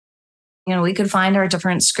We could find our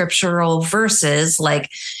different scriptural verses,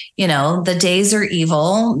 like, the days are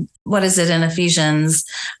evil. What is it in Ephesians?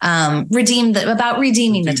 About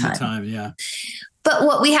redeeming the time. Yeah. But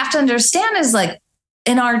what we have to understand is, like,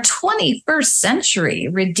 in our 21st century,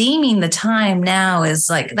 redeeming the time now is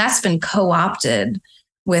like, that's been co-opted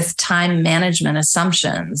with time management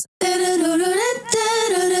assumptions.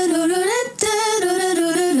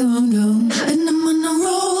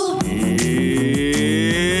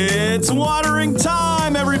 It's watering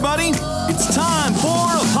time, everybody. It's time for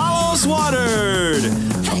Apollos Watered,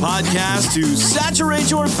 a podcast to saturate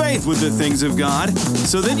your faith with the things of God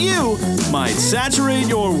so that you might saturate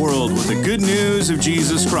your world with the good news of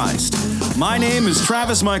Jesus Christ. My name is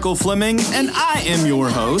Travis Michael Fleming, and I am your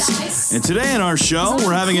host. And today in our show,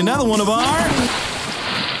 we're having another one of our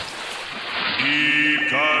Deep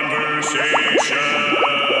Conversations.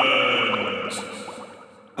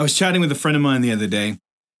 I was chatting with a friend of mine the other day.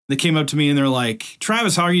 They came up to me and they're like,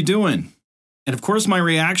 Travis, how are you doing? And of course, my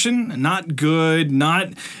reaction, not good, not,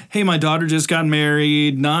 hey, my daughter just got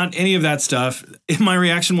married, not any of that stuff. My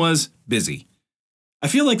reaction was busy. I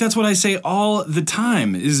feel like that's what I say all the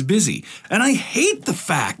time is busy. And I hate the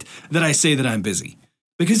fact that I say that I'm busy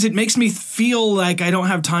because it makes me feel like I don't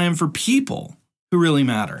have time for people who really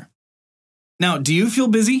matter. Now, do you feel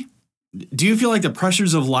busy? Do you feel like the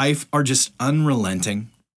pressures of life are just unrelenting?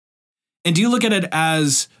 And do you look at it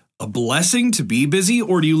as a blessing to be busy,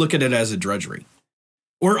 or do you look at it as a drudgery?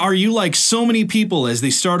 Or are you like so many people as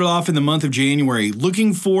they started off in the month of January,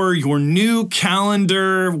 looking for your new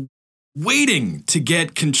calendar, waiting to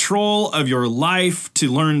get control of your life, to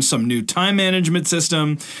learn some new time management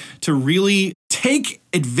system, to really take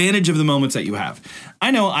advantage of the moments that you have?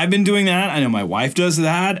 I know I've been doing that. I know my wife does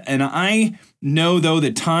that. And I know, though,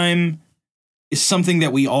 that time is something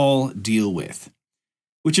that we all deal with,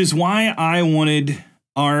 which is why I wanted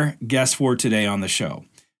our guest for today on the show.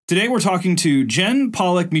 Today, we're talking to Jen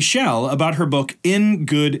Pollock Michel about her book, In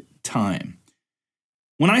Good Time.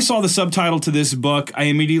 When I saw the subtitle to this book, I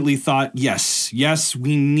immediately thought, yes,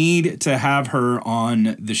 we need to have her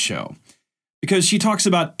on the show because she talks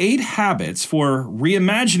about 8 habits for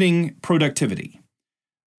reimagining productivity,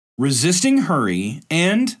 resisting hurry,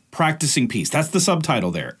 and practicing peace. That's the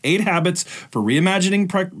subtitle there. 8 habits for reimagining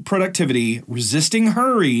productivity, resisting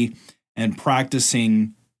hurry, and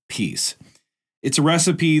practicing peace. It's a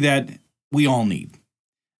recipe that we all need.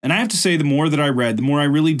 And I have to say, the more that I read, the more I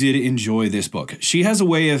really did enjoy this book. She has a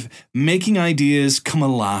way of making ideas come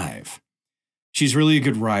alive. She's really a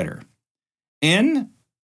good writer. And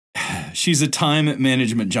she's a time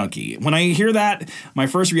management junkie. When I hear that, my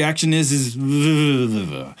first reaction is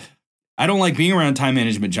I don't like being around time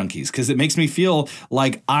management junkies because it makes me feel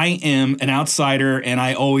like I am an outsider and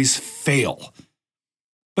I always fail.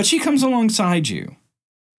 But she comes alongside you.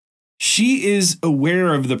 She is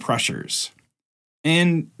aware of the pressures.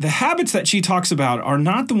 And the habits that she talks about are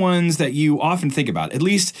not the ones that you often think about, at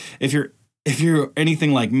least if you're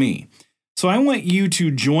anything like me. So I want you to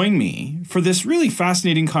join me for this really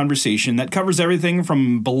fascinating conversation that covers everything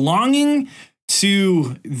from belonging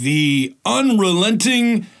to the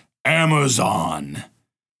unrelenting Amazon.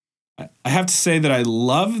 I have to say that I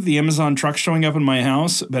love the Amazon truck showing up in my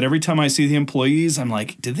house, but every time I see the employees, I'm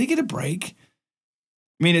like, did they get a break?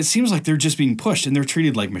 I mean, it seems like they're just being pushed and they're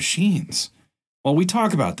treated like machines. Well, we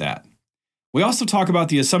talk about that. We also talk about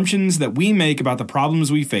the assumptions that we make about the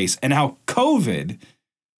problems we face and how COVID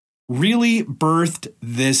really birthed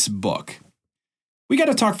this book. We got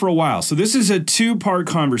to talk for a while. So this is a 2-part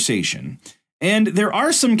conversation. And there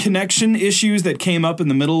are some connection issues that came up in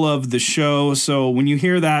the middle of the show. So when you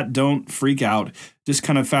hear that, don't freak out. Just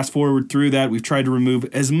kind of fast forward through that. We've tried to remove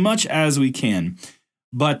as much as we can.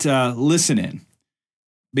 But listen in,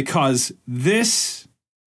 because this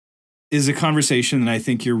is a conversation that I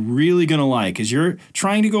think you're really going to like. As you're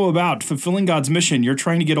trying to go about fulfilling God's mission, you're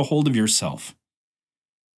trying to get a hold of yourself.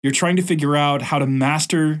 You're trying to figure out how to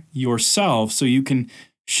master yourself so you can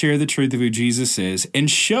share the truth of who Jesus is and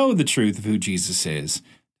show the truth of who Jesus is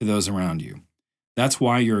to those around you. That's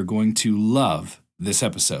why you're going to love this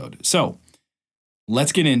episode. So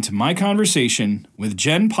let's get into my conversation with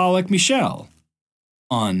Jen Pollock Michel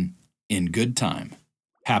on In Good Time.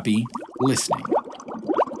 Happy listening.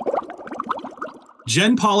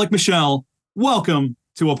 Jen Pollock Michel, welcome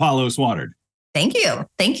to Apollos Watered. Thank you.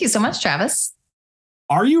 Thank you so much, Travis.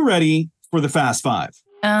 Are you ready for the Fast 5?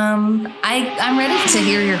 I'm ready to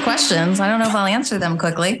hear your questions. I don't know if I'll answer them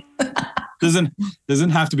quickly. Doesn't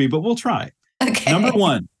have to be, but we'll try. Okay.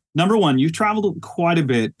 Number one, you've traveled quite a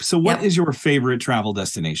bit. So what is your favorite travel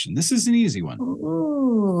destination? This is an easy one.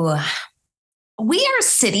 Ooh, we are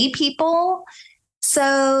city people.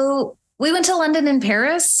 So We went to London and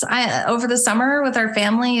Paris over the summer with our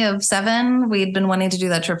family of 7. We'd been wanting to do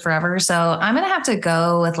that trip forever. So I'm going to have to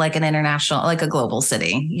go with like an international, like a global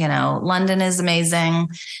city. London is amazing.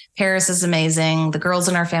 Paris is amazing. The girls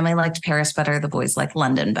in our family liked Paris better. The boys like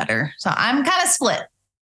London better. So I'm kind of split.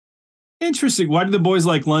 Interesting. Why do the boys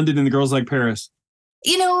like London and the girls like Paris?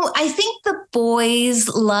 I think the boys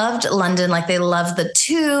loved London. Like they loved the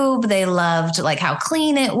tube. They loved like how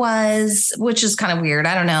clean it was, which is kind of weird.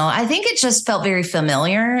 I don't know. I think it just felt very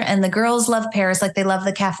familiar. And the girls love Paris. Like they love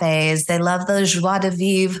the cafes. They love the joie de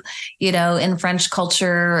vivre, in French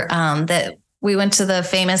culture. That we went to the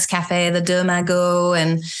famous cafe, the Deux Magots,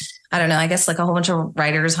 and I don't know, I guess like a whole bunch of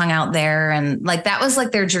writers hung out there, and like that was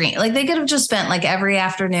like their dream. Like they could have just spent like every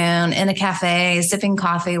afternoon in a cafe, sipping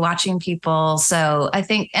coffee, watching people. So I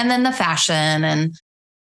think, and then the fashion and,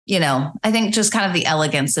 I think just kind of the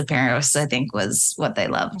elegance of Paris, I think was what they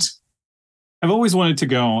loved. I've always wanted to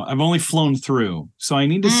go. I've only flown through, so I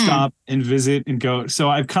need to stop and visit and go. So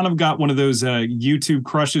I've kind of got one of those YouTube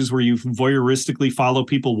crushes where you voyeuristically follow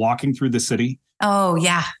people walking through the city. Oh,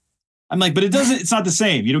 yeah. I'm like, but it's not the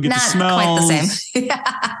same. You don't get the smells. Not quite the same.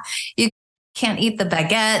 Yeah. You can't eat the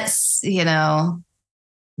baguettes,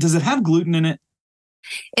 Does it have gluten in it?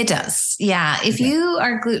 It does. Yeah. If you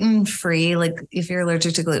are gluten free, like if you're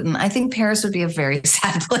allergic to gluten, I think Paris would be a very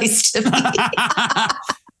sad place to be.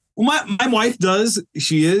 Well, my wife does.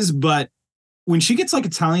 She is. But when she gets like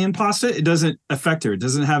Italian pasta, it doesn't affect her. It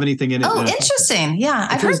doesn't have anything in it. Oh, interesting. Yeah.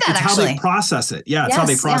 I've heard that it's actually. How they process it. Yeah. It's how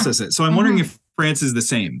they process it. So I'm wondering if France is the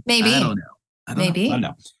same. Maybe. I don't know. I don't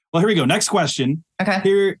know. Well, here we go. Next question. Okay.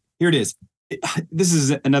 Here it is. This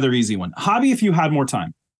is another easy one. Hobby if you had more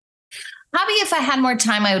time. Hobby if I had more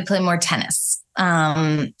time, I would play more tennis.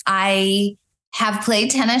 I have played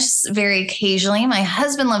tennis very occasionally. My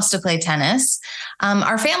husband loves to play tennis.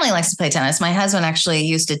 Our family likes to play tennis. My husband actually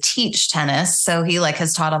used to teach tennis. So he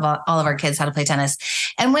has taught all of our kids how to play tennis.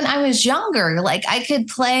 And when I was younger, I could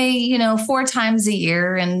play, 4 times a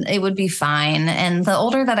year and it would be fine. And the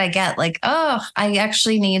older that I get, I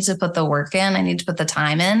actually need to put the work in. I need to put the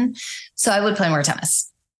time in. So I would play more tennis.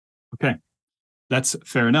 Okay. That's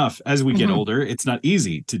fair enough. As we get older, it's not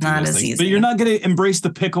easy to do those things. Easy. But you're not going to embrace the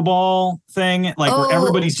pickleball thing, where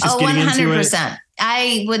everybody's just getting 100%. Into it.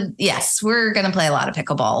 I would. Yes, we're going to play a lot of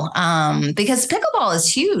pickleball because pickleball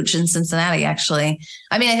is huge in Cincinnati. Actually,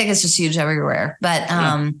 I mean, I think it's just huge everywhere. But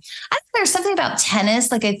I think there's something about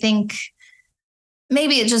tennis. I think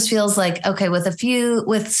maybe it just feels okay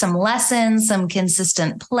with some lessons, some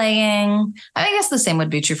consistent playing. I guess the same would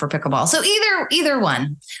be true for pickleball. So either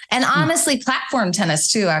one. And honestly, platform tennis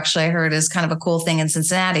too, actually, I heard is kind of a cool thing in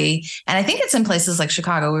Cincinnati. And I think it's in places like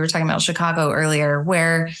Chicago. We were talking about Chicago earlier,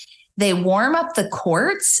 where they warm up the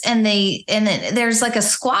courts and there's a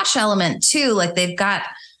squash element too. They've got,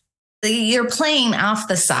 you're playing off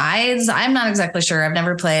the sides. I'm not exactly sure. I've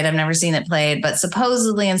never played. I've never seen it played, but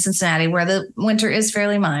supposedly in Cincinnati, where the winter is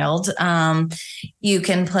fairly mild, you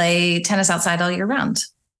can play tennis outside all year round.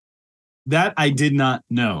 That I did not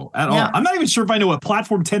know at all. I'm not even sure if I know what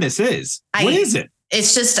platform tennis is. What is it? I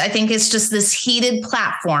think it's just this heated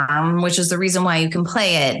platform, which is the reason why you can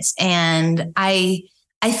play it. And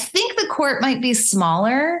I think the court might be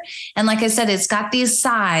smaller. And like I said, it's got these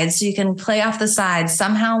sides, so you can play off the sides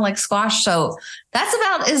somehow like squash. So that's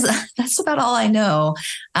about all I know.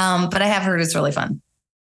 But I have heard it's really fun.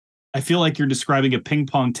 I feel like you're describing a ping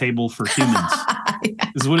pong table for humans.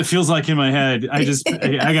 This is what it feels like in my head. I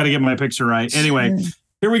got to get my picture right. Anyway,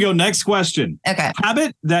 here we go. Next question. Okay.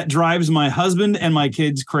 Habit that drives my husband and my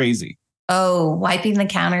kids crazy. Oh, wiping the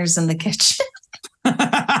counters in the kitchen.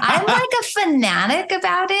 I'm a fanatic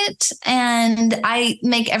about it, and I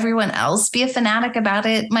make everyone else be a fanatic about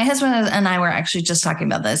it. My husband and I were actually just talking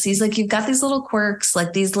about this. He's like, you've got these little quirks,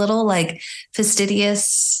 these little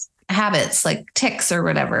fastidious habits, ticks or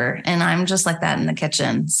whatever. And I'm just like that in the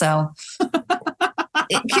kitchen. So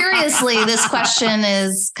curiously, this question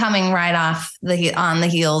is coming right on the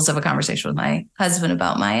heels of a conversation with my husband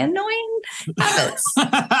about my annoying habits.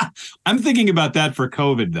 I'm thinking about that for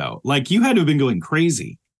COVID, though. You had to have been going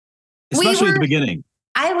crazy, especially at the beginning.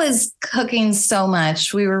 I was cooking so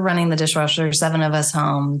much. We were running the dishwasher, 7 of us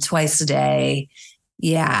home twice a day.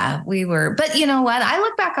 Yeah, we were. But you know what? I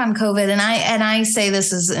look back on COVID and I say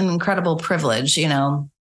this is an incredible privilege,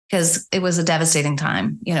 because it was a devastating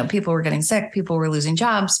time. People were getting sick. People were losing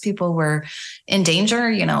jobs. People were in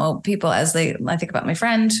danger. People I think about my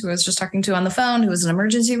friend who I was just talking to on the phone, who was an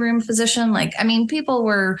emergency room physician. People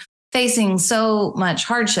were facing so much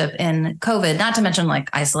hardship in COVID, not to mention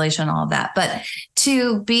isolation, all of that. But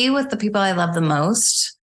to be with the people I love the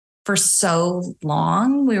most for so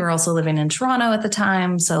long. We were also living in Toronto at the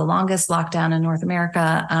time, so longest lockdown in North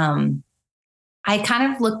America. I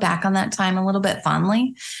kind of look back on that time a little bit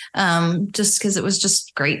fondly, just because it was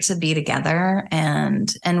just great to be together. And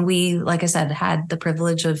we, like I said, had the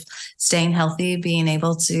privilege of staying healthy, being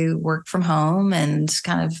able to work from home and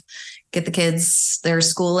kind of get the kids their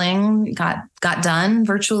schooling got done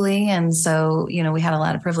virtually. And so, we had a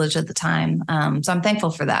lot of privilege at the time. So I'm thankful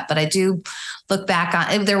for that. But I do look back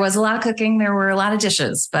on, there was a lot of cooking, there were a lot of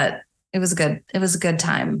dishes, but it was a good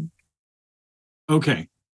time. Okay.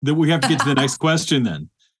 Then we have to get to the next question then.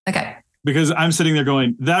 Okay. Because I'm sitting there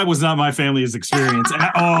going, that was not my family's experience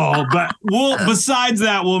at all. But besides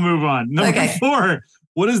that, we'll move on. Number 4,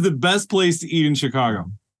 what is the best place to eat in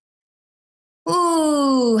Chicago?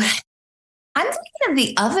 Ooh, I'm thinking of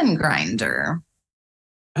the Oven Grinder.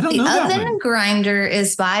 I don't know that one. The Oven Grinder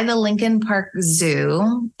is by the Lincoln Park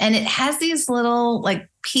Zoo, and it has these little like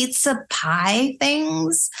pizza pie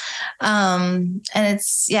things. And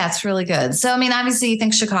it's really good. So, I mean, obviously you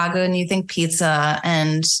think Chicago and you think pizza,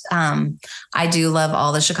 and I do love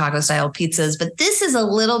all the Chicago style pizzas, but this is a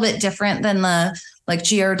little bit different than the like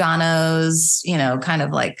Giordano's, kind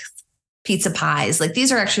of like pizza pies. Like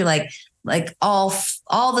these are actually like all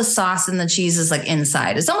the sauce and the cheese is like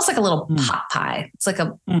inside. It's almost like a little pot pie. It's like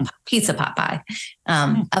a pizza pot pie.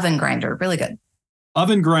 Oven Grinder, really good.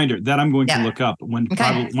 Oven Grinder, that I'm going to look up when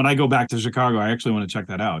I go back to Chicago. I actually want to check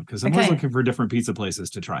that out because I'm always looking for different pizza places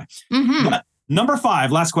to try. Mm-hmm. But number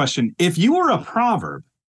 5, last question. If you were a proverb,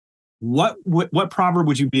 what proverb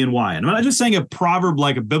would you be and why? And I'm not just saying a proverb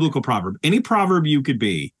like a biblical proverb. Any proverb you could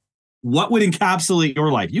be, what would encapsulate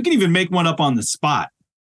your life? You can even make one up on the spot.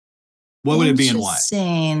 What would it be and why?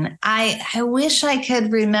 Interesting. I wish I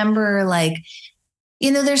could remember,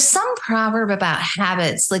 there's some proverb about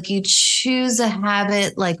habits, like you choose a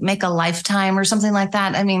habit, like make a lifetime or something like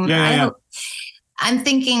that. I mean, I'm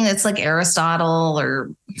thinking it's like Aristotle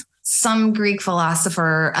or some Greek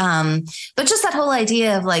philosopher. But just that whole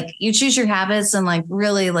idea of like, you choose your habits and like,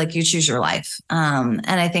 really like you choose your life. And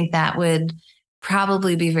I think that would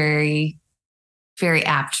probably be very, very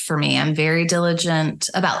apt for me. I'm very diligent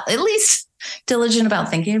about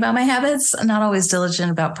thinking about my habits. I'm not always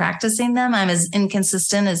diligent about practicing them. I'm as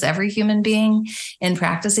inconsistent as every human being in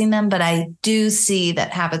practicing them, but I do see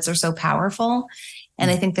that habits are so powerful.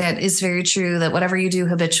 And I think that is very true, that whatever you do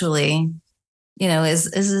habitually, is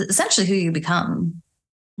essentially who you become.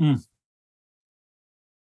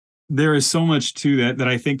 There is so much to that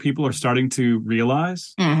I think people are starting to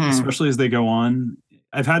realize, especially as they go on.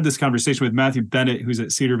 I've had this conversation with Matthew Bennett, who's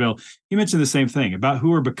at Cedarville. He mentioned the same thing about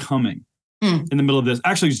who are becoming in the middle of this.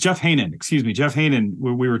 Actually, it's Jeff Hainan,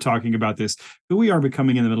 where we were talking about this, who we are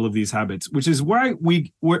becoming in the middle of these habits, which is where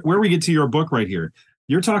we get to your book right here.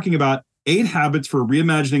 You're talking about 8 habits for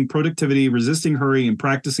reimagining productivity, resisting hurry, and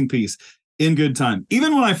practicing peace in good time.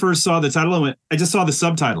 Even when I first saw the title, I just saw the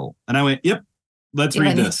subtitle and I went, yep, let's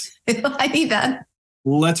read this. I need that.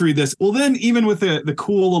 Let's read this. Well, then even with the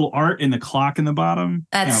cool little art and the clock in the bottom.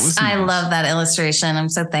 I love that illustration. I'm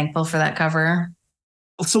so thankful for that cover.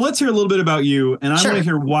 So let's hear a little bit about you. And I want to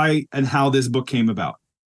hear why and how this book came about.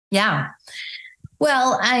 Yeah.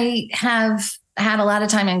 Well, I have had a lot of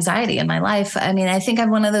time anxiety in my life. I mean, I think I'm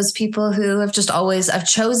one of those people who have I've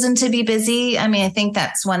chosen to be busy. I mean, I think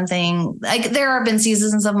that's one thing. Like there have been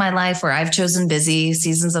seasons of my life where I've chosen busy,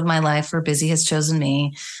 seasons of my life where busy has chosen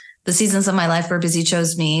me. The seasons of my life where busy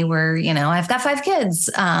chose me were, I've got 5 kids.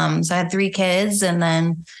 So I had 3 kids, and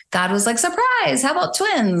then God was like, surprise, how about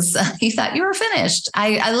twins? You thought you were finished.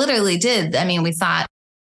 I literally did. I mean,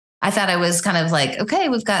 I thought I was kind of like, okay,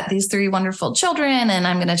 we've got these 3 wonderful children and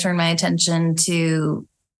I'm going to turn my attention to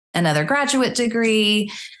another graduate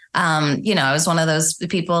degree. I was one of those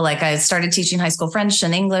people, like I started teaching high school French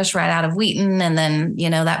and English right out of Wheaton. And then,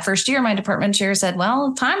 that first year, my department chair said,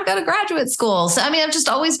 well, time to go to graduate school. So, I mean, I've just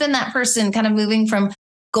always been that person kind of moving from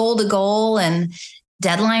goal to goal and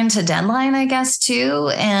deadline to deadline, I guess,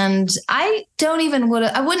 too. And I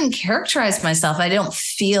wouldn't characterize myself. I don't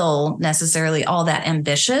feel necessarily all that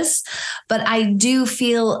ambitious, but I do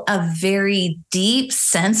feel a very deep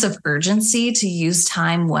sense of urgency to use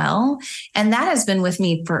time well. And that has been with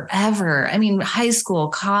me forever. I mean, high school,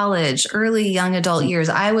 college, early young adult years,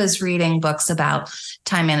 I was reading books about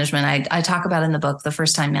time management. I talk about in the book, the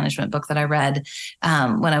first time management book that I read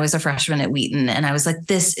when I was a freshman at Wheaton. And I was like,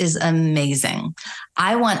 this is amazing.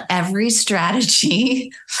 I want every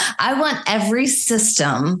strategy. I want every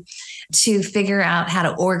system to figure out how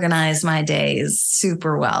to organize my days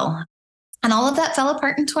super well. And all of that fell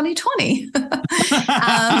apart in 2020.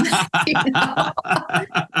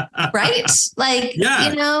 Right? Like,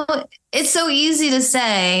 it's so easy to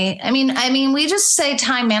say. I mean, we just say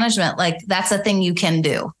time management, like that's a thing you can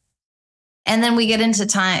do. And then we get into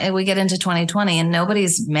 2020 and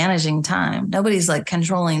nobody's managing time. Nobody's like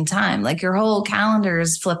controlling time. Like your whole calendar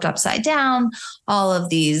is flipped upside down. All of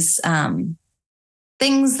these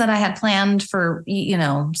things that I had planned for,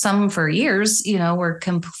 some for years, were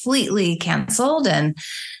completely canceled. And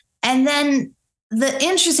then the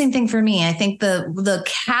interesting thing for me, I think the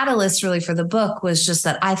catalyst really for the book was just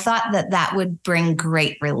that I thought that would bring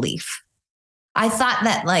great relief. I thought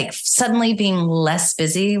that like suddenly being less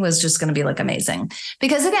busy was just going to be like amazing.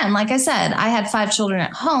 Because again, like I said, I had 5 children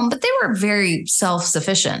at home, but they were very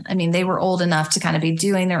self-sufficient. I mean, they were old enough to kind of be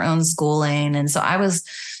doing their own schooling. And so I was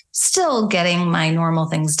still getting my normal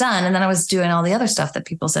things done. And then I was doing all the other stuff that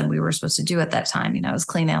people said we were supposed to do at that time. I was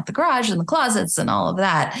cleaning out the garage and the closets and all of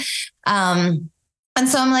that. And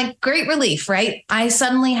so I'm like, great relief, right? I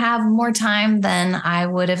suddenly have more time than I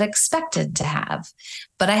would have expected to have,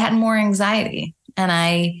 but I had more anxiety and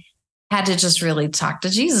I had to just really talk to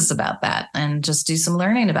Jesus about that and just do some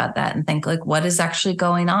learning about that and think like, what is actually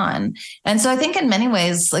going on? And so I think in many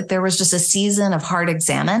ways, like there was just a season of hard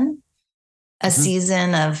examine, a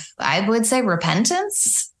season of, I would say,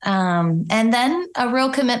 repentance, and then a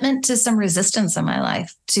real commitment to some resistance in my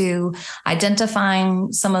life, to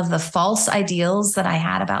identifying some of the false ideals that I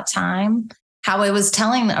had about time, how I was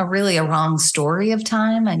telling a wrong story of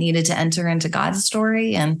time. I needed to enter into God's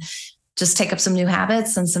story and just take up some new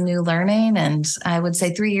habits and some new learning. And I would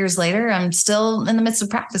say 3 years later, I'm still in the midst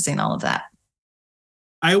of practicing all of that.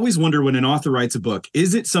 I always wonder when an author writes a book,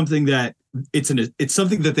 is it something that it's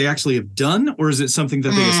something that they actually have done, or is it something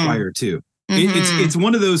that they aspire to? It's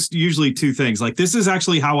one of those usually two things. Like, this is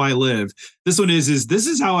actually how I live. This one is this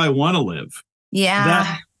is how I want to live.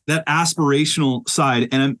 Yeah. That aspirational side.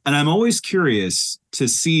 And I'm always curious to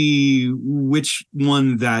see which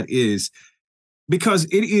one that is, because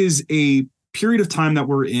it is a period of time that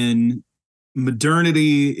we're in.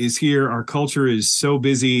 Modernity is here. Our culture is so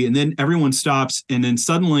busy, and then everyone stops, and then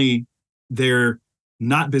suddenly they're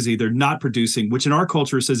not busy. They're not producing, which in our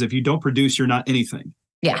culture says if you don't produce, you're not anything.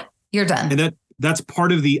 Yeah, you're done. And that's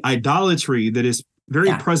part of the idolatry that is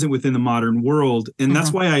very present within the modern world. And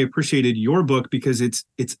that's why I appreciated your book, because it's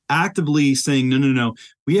actively saying, no,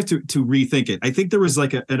 we have to rethink it. I think there was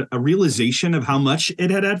like a realization of how much it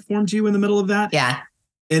had formed you in the middle of that. Yeah.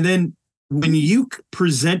 And then when you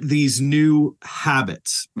present these new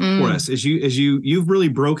habits for us, as you've really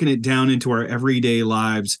broken it down into our everyday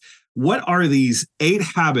lives, what are these 8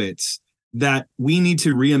 habits that we need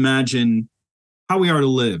to reimagine how we are to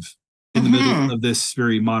live in the middle of this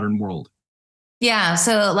very modern world? Yeah.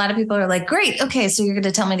 So a lot of people are like, great. Okay. So you're going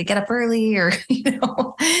to tell me to get up early or,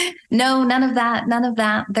 no, none of that. None of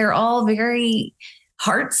that. They're all very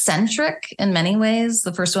heart-centric in many ways.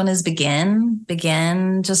 The first one is begin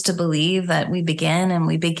just to believe that we begin and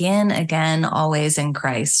we begin again, always in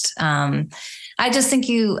Christ. I just think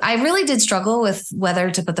I really did struggle with whether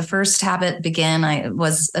to put the first habit, begin. I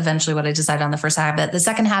was eventually what I decided on the first habit. The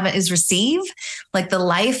second habit is receive, like the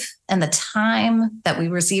life and the time that we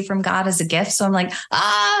receive from God as a gift. So I'm like,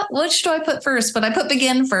 which do I put first? But I put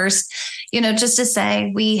begin first, just to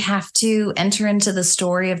say we have to enter into the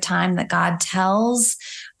story of time that God tells,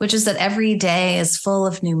 which is that every day is full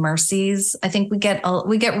of new mercies. I think we get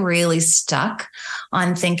really stuck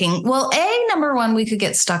on thinking, well, number one, we could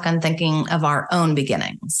get stuck on thinking of our own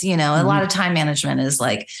beginnings. A lot of time management is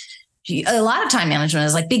like,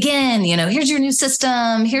 begin, here's your new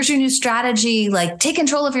system, here's your new strategy, like take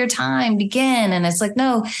control of your time, begin. And it's like,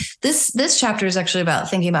 no, this chapter is actually about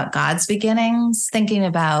thinking about God's beginnings, thinking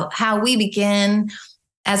about how we begin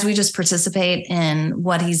as we just participate in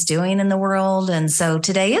what he's doing in the world. And so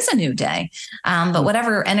today is a new day. But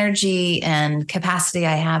whatever energy and capacity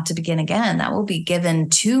I have to begin again, that will be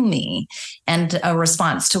given to me and a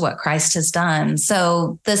response to what Christ has done.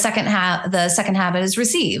 So the second habit is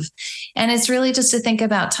receive. And it's really just to think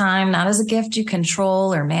about time, not as a gift you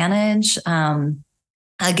control or manage,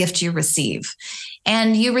 a gift you receive.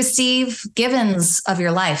 And you receive givens of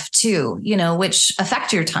your life too, which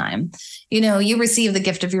affect your time. You receive the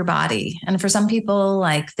gift of your body. And for some people,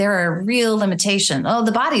 like there are real limitations. Oh,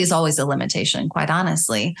 the body is always a limitation, quite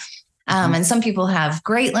honestly. And some people have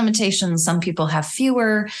great limitations. Some people have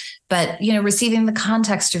fewer, but, receiving the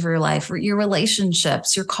context of your life, your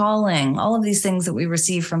relationships, your calling, all of these things that we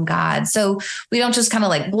receive from God. So we don't just kind of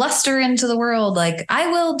like bluster into the world, like, I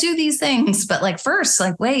will do these things, but like first,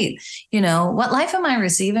 like, wait, what life am I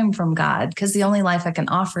receiving from God? Because the only life I can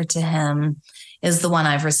offer to him is the one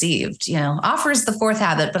I've received. Offer is the fourth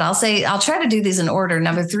habit, but I'll try to do these in order.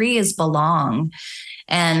 Number 3 is belong.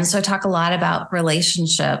 And so I talk a lot about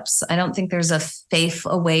relationships. I don't think there's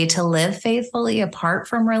a way to live faithfully apart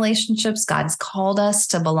from relationships. God's called us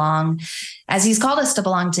to belong. As he's called us to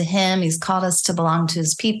belong to him, he's called us to belong to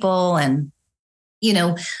his people. And,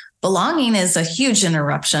 belonging is a huge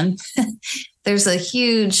interruption. There's a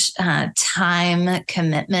huge time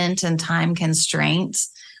commitment and time constraint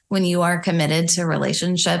when you are committed to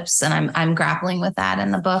relationships. And I'm grappling with that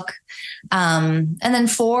in the book. And then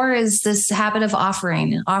 4 is this habit of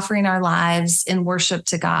offering our lives in worship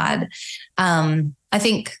to God. I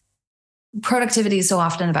think productivity is so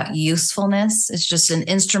often about usefulness. It's just an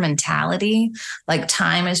instrumentality. Like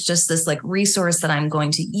time is just this like resource that I'm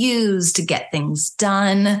going to use to get things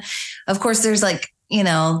done. Of course, there's like,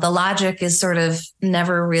 the logic is sort of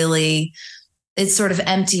never really, it's sort of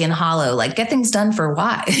empty and hollow. Like, get things done for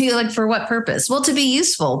why? Like, for what purpose? Well, to be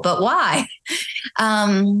useful, but why?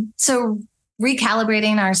 So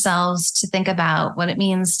recalibrating ourselves to think about what it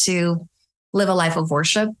means to live a life of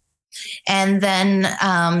worship. And then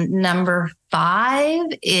number 5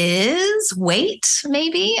 is wait,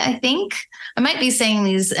 maybe. I think I might be saying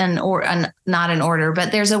these not in order,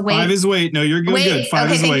 but there's a wait. 5 is wait. No, you're good. Wait. Good. 5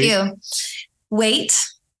 okay, is thank wait. you. Wait.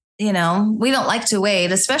 We don't like to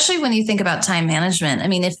wait, especially when you think about time management. I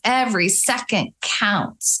mean, if every second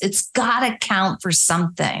counts, it's got to count for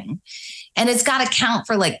something. And it's got to count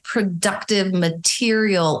for like productive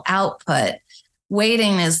material output.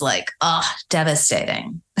 Waiting is like,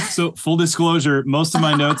 devastating. So full disclosure, most of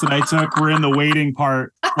my notes that I took were in the waiting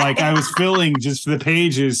part. Like I was filling just the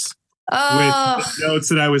pages with the notes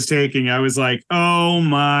that I was taking. I was like, oh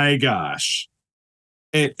my gosh.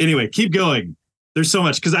 Anyway, keep going. There's so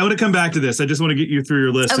much, because I want to come back to this. I just want to get you through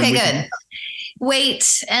your list. Okay, good.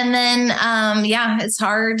 Wait. And then, it's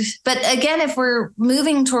hard. But again, if we're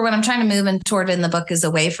moving toward what I'm trying to move toward in the book is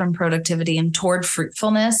away from productivity and toward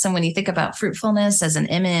fruitfulness. And when you think about fruitfulness as an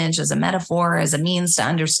image, as a metaphor, as a means to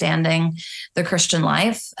understanding the Christian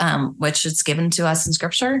life, which is given to us in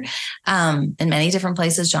scripture, in many different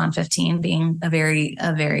places, John 15 being a very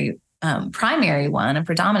primary one, a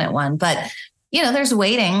predominant one. But there's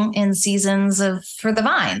waiting in seasons for the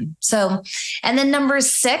vine. So, and then number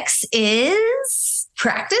 6 is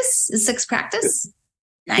practice. Is 6 practice?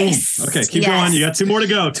 Nice. Ooh, okay, keep going. You got 2 more to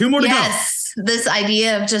go. 2 more to go. Yes. This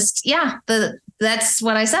idea of just, that's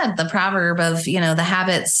what I said. The proverb of, the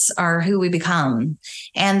habits are who we become.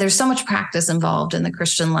 And there's so much practice involved in the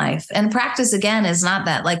Christian life. And practice, again, is not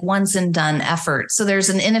that like once and done effort. So there's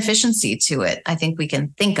an inefficiency to it. I think we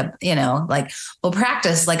can think of,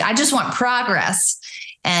 practice, like I just want progress.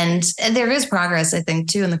 And there is progress, I think,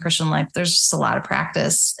 too, in the Christian life. There's just a lot of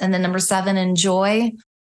practice. And then number 7, enjoy.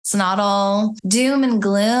 It's not all doom and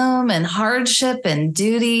gloom and hardship and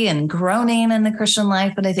duty and groaning in the Christian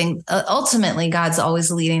life. But I think ultimately God's always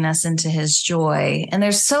leading us into his joy. And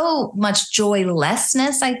there's so much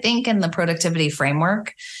joylessness, I think, in the productivity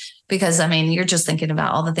framework. Because, you're just thinking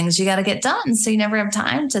about all the things you got to get done. So you never have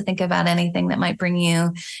time to think about anything that might bring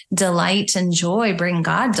you delight and joy, bring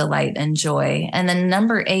God delight and joy. And then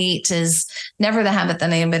number 8 is never the habit that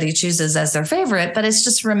anybody chooses as their favorite, but it's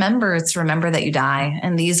just remember that you die.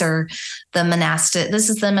 And this is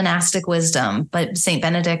the monastic wisdom. But St.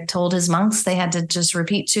 Benedict told his monks they had to just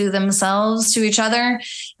repeat to themselves, to each other.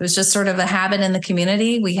 It was just sort of a habit in the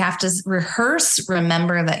community. We have to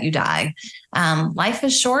remember that you die. Life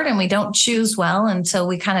is short and we don't choose well until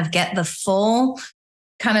we kind of get the full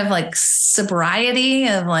kind of like sobriety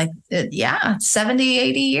of 70,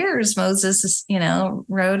 80 years. Moses,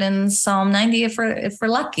 wrote in Psalm 90 if we're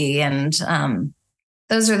lucky. And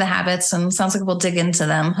those are the habits, and sounds like we'll dig into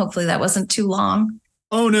them. Hopefully that wasn't too long.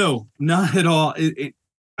 Oh, no, not at all.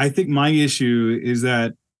 I think my issue is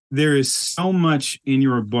that there is so much in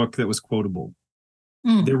your book that was quotable.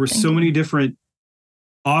 There were so many different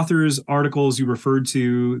authors, articles you referred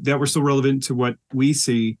to that were so relevant to what we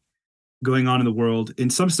see going on in the world.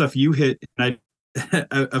 And some stuff you hit, and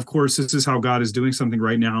of course, this is how God is doing something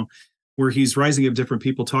right now, where he's rising up different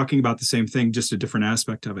people talking about the same thing, just a different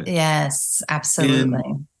aspect of it. Yes, absolutely.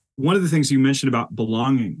 And one of the things you mentioned about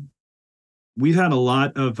belonging, we've had a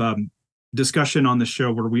lot of discussion on the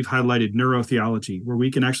show where we've highlighted neurotheology, where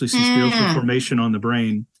we can actually see spiritual formation on the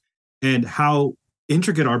brain, and how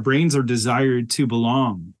intricate our brains are desired to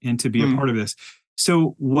belong and to be a part of this.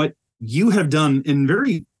 So what you have done in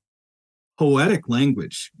very poetic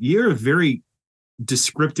language, you're a very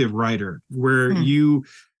descriptive writer where you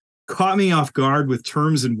caught me off guard with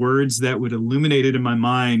terms and words that would illuminate it in my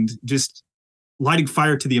mind, just lighting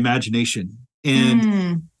fire to the imagination,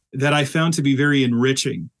 and that I found to be very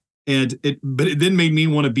enriching. But it then made me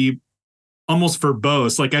want to be almost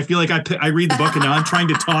verbose. Like, I feel like I read the book and now I'm trying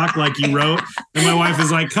to talk like you wrote. And my wife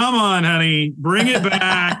is like, come on, honey, bring it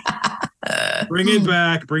back. Bring it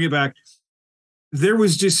back. There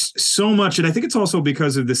was just so much. And I think it's also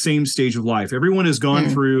because of the same stage of life. Everyone has gone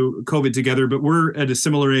through COVID together, but we're at a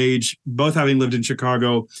similar age, both having lived in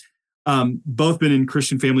Chicago, both been in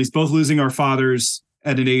Christian families, both losing our fathers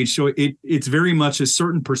at an age. So it's very much a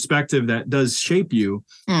certain perspective that does shape you.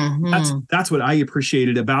 That's what I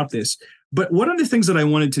appreciated about this. But one of the things that I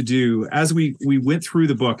wanted to do as we went through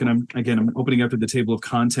the book, and I'm opening up to the table of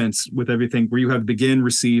contents with everything where you have begin,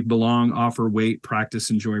 receive, belong, offer, wait, practice,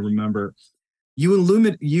 enjoy, remember.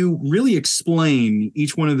 You really explain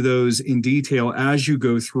each one of those in detail as you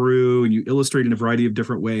go through, and you illustrate in a variety of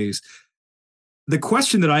different ways. The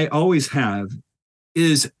question that I always have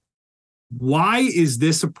is, why is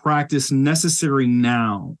this a practice necessary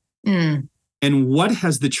now? And what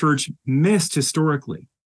has the church missed historically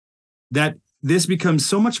that this becomes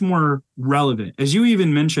so much more relevant? As you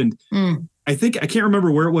even mentioned, I can't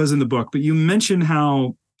remember where it was in the book, but you mentioned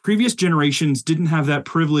how previous generations didn't have that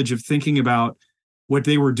privilege of thinking about what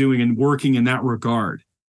they were doing and working in that regard.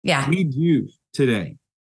 Yeah. We do today.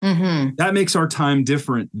 That makes our time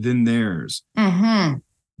different than theirs.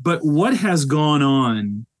 But what has gone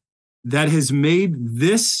on that has made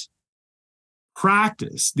this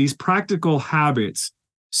practice, these practical habits,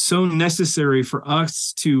 so necessary for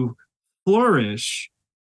us to flourish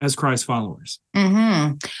as Christ followers?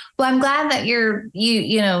 Well, I'm glad that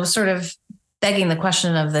you know, sort of begging the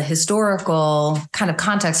question of the historical kind of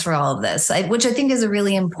context for all of this, which I think is a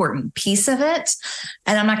really important piece of it.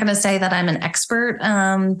 And I'm not going to say that I'm an expert,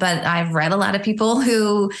 but I've read a lot of people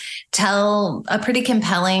who tell a pretty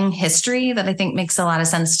compelling history that I think makes a lot of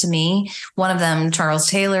sense to me. One of them, Charles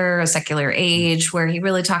Taylor, A Secular Age, where he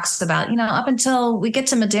really talks about, you know, up until we get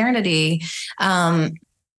to modernity,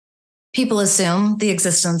 people assume the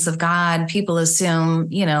existence of God. People assume,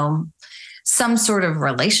 you know, some sort of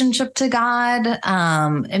relationship to God.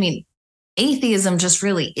 I mean, atheism just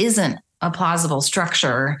really isn't a plausible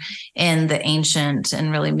structure in the ancient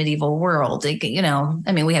and really medieval world. You know,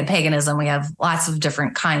 I mean, we had paganism, we have lots of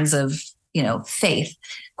different kinds of, you know, faith,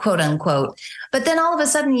 quote unquote. But then all of a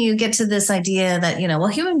sudden you get to this idea that, you know, well,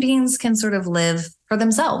 human beings can sort of live for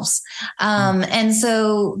themselves. And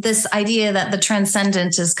so this idea that the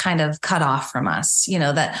transcendent is kind of cut off from us, you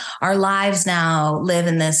know, that our lives now live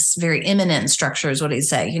in this very immanent structure is what he'd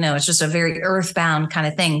say. You know, it's just a very earthbound kind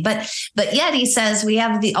of thing. But yet he says we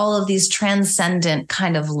have all of these transcendent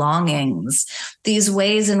kind of longings, these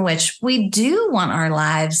ways in which we do want our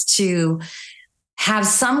lives to have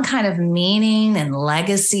some kind of meaning and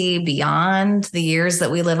legacy beyond the years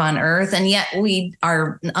that we live on earth. And yet we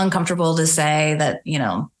are uncomfortable to say that, you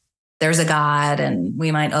know, there's a God and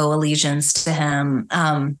we might owe allegiance to him.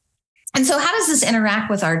 And so how does this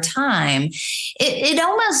interact with our time? It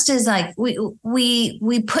almost is like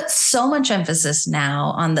we put so much emphasis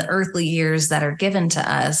now on the earthly years that are given to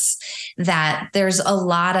us that there's a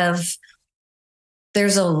lot of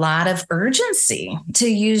urgency to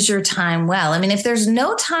use your time well. I mean, if there's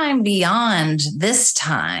no time beyond this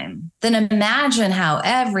time, then imagine how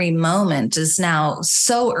every moment is now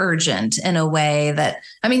so urgent in a way that,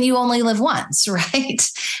 I mean, you only live once, right?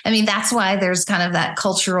 I mean, that's why there's kind of that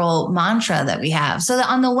cultural mantra that we have. So that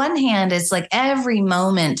on the one hand, it's like every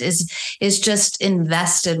moment is just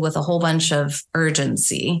invested with a whole bunch of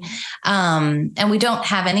urgency. And we don't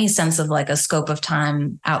have any sense of like a scope of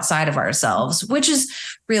time outside of ourselves, which is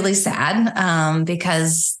really sad,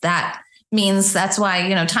 because that means that's why,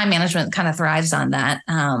 you know, time management kind of thrives on that,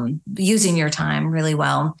 using your time really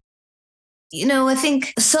well. You know, I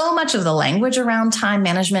think so much of the language around time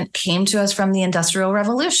management came to us from the Industrial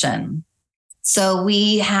Revolution. So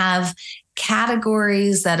we have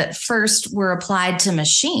categories that at first were applied to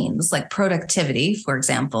machines, like productivity, for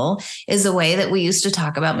example, is a way that we used to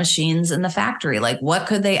talk about machines in the factory. Like, what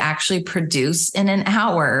could they actually produce in an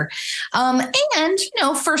hour? And, you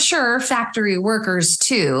know, for sure, factory workers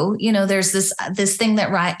too. You know, there's this thing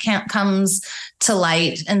that comes to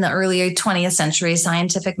light in the early 20th century,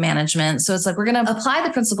 scientific management. So it's like, we're going to apply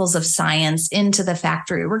the principles of science into the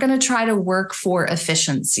factory. We're going to try to work for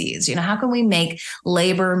efficiencies. You know, how can we make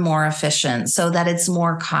labor more efficient so that it's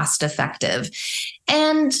more cost effective?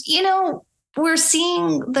 And, you know, we're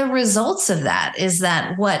seeing the results of that, is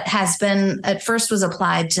that what has been at first was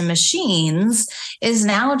applied to machines is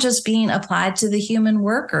now just being applied to the human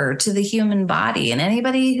worker, to the human body. And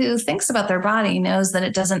anybody who thinks about their body knows that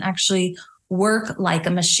it doesn't actually work like a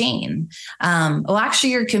machine. Well,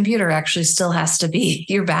 actually, your computer actually still has to be,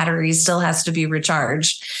 your battery still has to be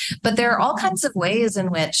recharged. But there are all kinds of ways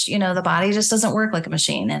in which, the body just doesn't work like a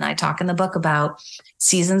machine. And I talk in the book about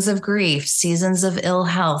seasons of grief, seasons of ill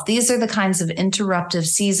health. These are the kinds of interruptive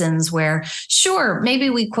seasons where, sure, maybe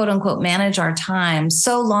we quote unquote manage our time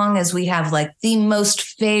so long as we have like the most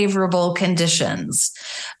favorable conditions.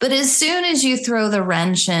 But as soon as you throw the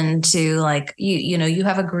wrench into like, you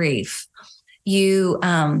have a grief, you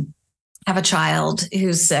have a child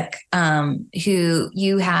who's sick, who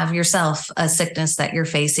you have yourself a sickness that you're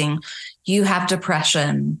facing, you have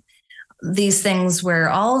depression, these things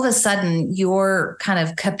where all of a sudden your kind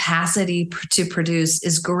of capacity to produce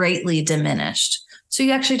is greatly diminished. So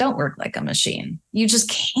you actually don't work like a machine. You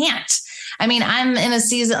just can't. I mean, I'm in a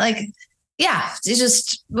season like, it's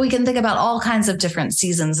just, we can think about all kinds of different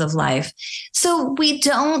seasons of life. So we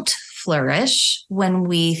don't flourish when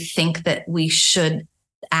we think that we should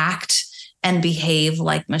act and behave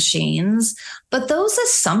like machines, but those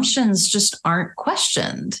assumptions just aren't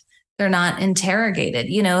questioned. They're not interrogated.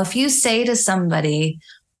 If you say to somebody,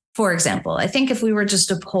 for example, I think if we were just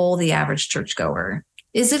to poll the average churchgoer,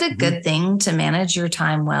 is it a good thing to manage your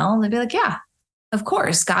time well? They'd be like, yeah, of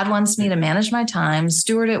course. God wants me to manage my time,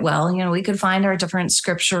 steward it well. We could find our different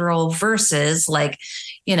scriptural verses like,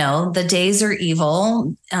 the days are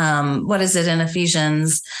evil. What is it in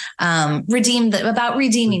Ephesians? About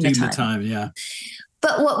redeeming the time. Yeah.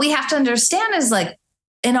 But what we have to understand is like,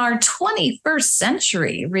 in our 21st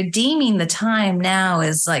century, redeeming the time now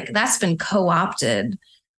is like, that's been co-opted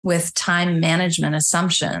with time management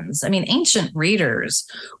assumptions. I mean, ancient readers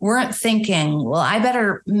weren't thinking, well, I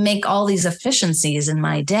better make all these efficiencies in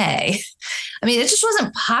my day. I mean, it just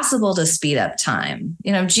wasn't possible to speed up time.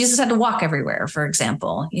 Jesus had to walk everywhere, for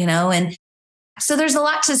example, and so there's a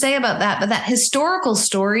lot to say about that, but that historical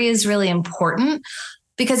story is really important.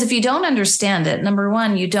 Because if you don't understand it, number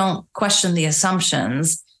one, you don't question the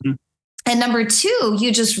assumptions. Mm-hmm. And number two,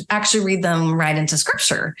 you just actually read them right into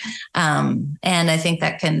scripture. And I think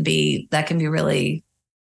that can be really,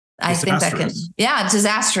 disastrous.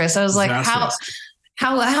 I was like,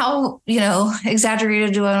 how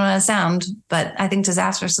exaggerated do I want to sound? But I think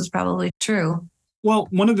disastrous is probably true. Well,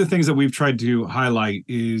 one of the things that we've tried to highlight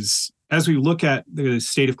is as we look at the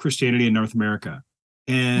state of Christianity in North America,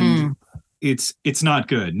 and it's not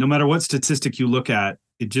good. No matter what statistic you look at,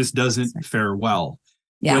 it just doesn't fare well.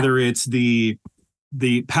 Yeah. Whether it's the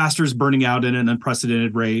pastors burning out at an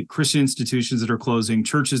unprecedented rate, Christian institutions that are closing,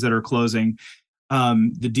 churches that are closing,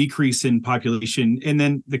 the decrease in population. And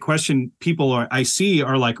then the question people are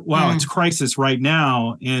like, wow, it's crisis right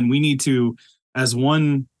now. And we need to, as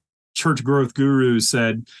one church growth guru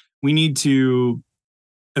said, we need to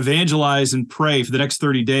evangelize and pray for the next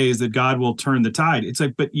 30 days that God will turn the tide. It's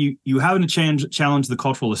like, but you haven't challenged the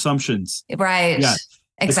cultural assumptions. Right. Yeah.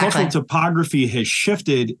 Exactly. The cultural topography has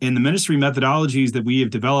shifted, and the ministry methodologies that we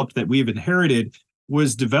have developed, that we have inherited,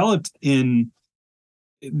 was developed in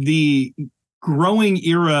the growing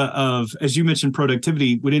era of, as you mentioned,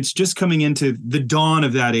 productivity, when it's just coming into the dawn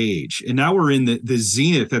of that age. And now we're in the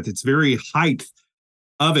zenith at its very height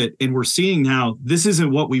of it. And we're seeing now this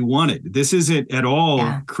isn't what we wanted. This isn't at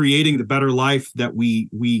all creating the better life that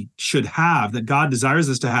we should have, that God desires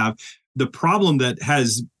us to have. The problem that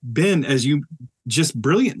has been, as you just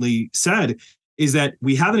brilliantly said, is that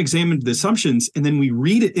we haven't examined the assumptions and then we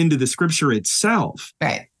read it into the scripture itself,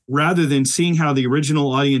 right, rather than seeing how the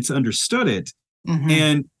original audience understood it. Mm-hmm.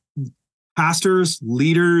 And pastors,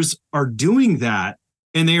 leaders are doing that,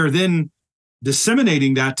 and they are then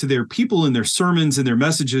disseminating that to their people in their sermons and their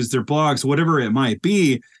messages, their blogs, whatever it might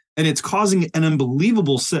be. And it's causing an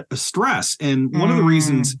unbelievable stress. And one of the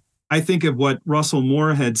reasons I think of what Russell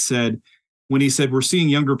Moore had said when he said, we're seeing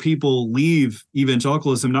younger people leave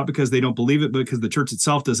evangelicalism, not because they don't believe it, but because the church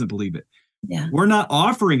itself doesn't believe it. Yeah. We're not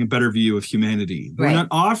offering a better view of humanity. We're not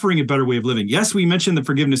offering a better way of living. Yes, we mentioned the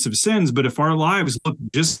forgiveness of sins, but if our lives look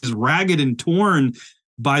just as ragged and torn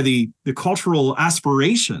by the cultural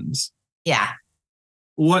aspirations,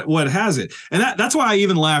 what has it? And that's why I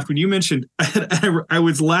even laughed when you mentioned, I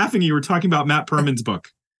was laughing, you were talking about Matt Perman's book.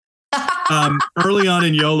 Early on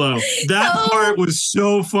in YOLO. That part was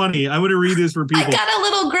so funny. I want to read this for people. I got a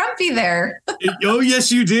little grumpy there. Oh,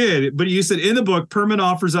 yes, you did. But you said in the book, Perman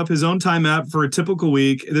offers up his own time map for a typical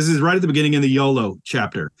week. This is right at the beginning in the YOLO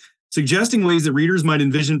chapter, suggesting ways that readers might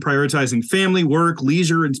envision prioritizing family, work,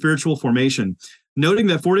 leisure, and spiritual formation. noting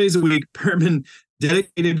that 4 days a week, Perman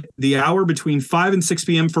dedicated the hour between 5 and 6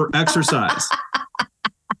 p.m. for exercise.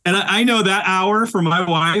 And I know that hour for my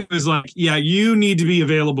wife is like, yeah, you need to be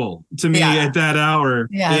available to me at that hour.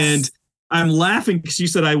 Yes. And I'm laughing because you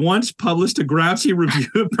said I once published a grouchy review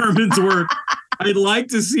of Perman's work. I'd like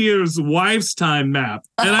to see his wife's time map.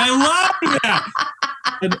 And I love that.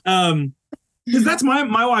 And, because that's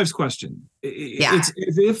my wife's question. It's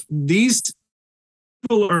as if these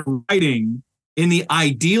people are writing in the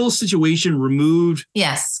ideal situation removed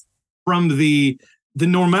from the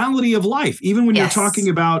normality of life. Even when you're talking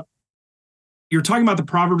about the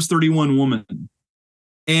Proverbs 31 woman,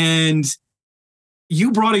 and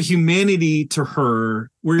you brought a humanity to her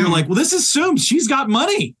where you're like, well, this assumes she's got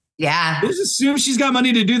money. Yeah. This assumes she's got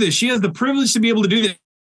money to do this. She has the privilege to be able to do this.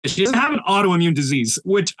 She doesn't have an autoimmune disease,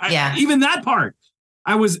 which even that part,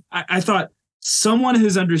 I thought someone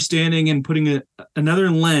is understanding and putting another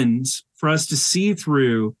lens for us to see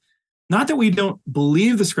through. Not that we don't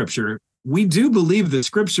believe the scripture. We do believe the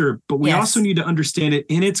scripture, but we also need to understand it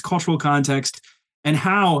in its cultural context and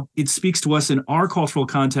how it speaks to us in our cultural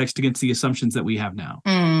context against the assumptions that we have now.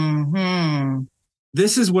 Mm-hmm.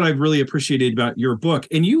 This is what I've really appreciated about your book.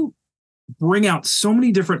 And you bring out so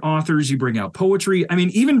many different authors. You bring out poetry. I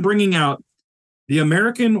mean, even bringing out The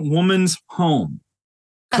American Woman's Home,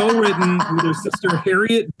 co-written with her sister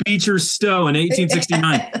Harriet Beecher Stowe in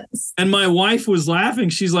 1869. Yes. And my wife was laughing.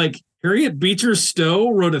 She's like, Harriet Beecher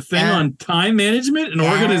Stowe wrote a thing on time management and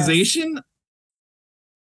organization.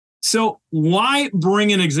 So why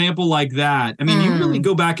bring an example like that? I mean, you really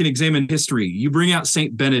go back and examine history. You bring out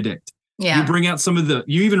Saint Benedict. Yeah. You bring out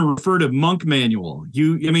you even refer to Monk Manual.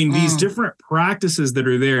 These different practices that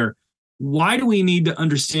are there. Why do we need to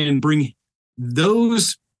understand and bring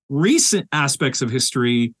those recent aspects of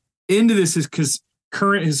history into this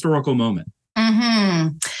current historical moment? Mm-hmm.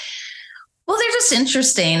 Well, they're just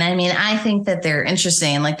interesting. I mean, I think that they're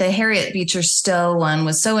interesting. Like the Harriet Beecher Stowe one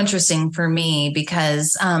was so interesting for me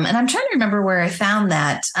because, and I'm trying to remember where I found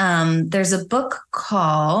that. There's a book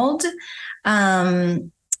called,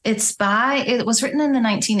 it was written in the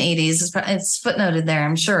 1980s. It's footnoted there,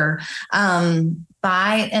 I'm sure,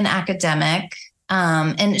 by an academic.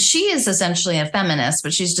 And she is essentially a feminist,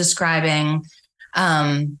 but she's describing,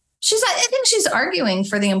 I think she's arguing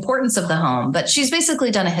for the importance of the home, but she's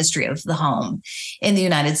basically done a history of the home in the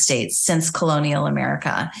United States since colonial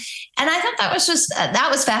America. And I thought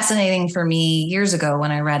that was fascinating for me years ago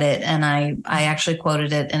when I read it. And I actually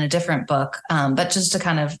quoted it in a different book, but just to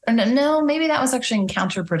kind of, no, maybe that was actually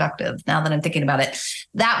counterproductive now that I'm thinking about it.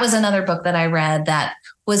 That was another book that I read that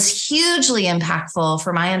was hugely impactful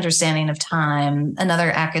for my understanding of time.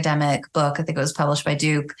 Another academic book, I think it was published by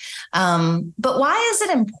Duke. But why is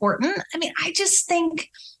it important? I mean, I think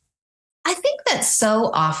that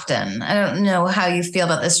so often, I don't know how you feel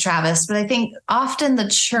about this, Travis, but I think often the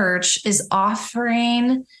church is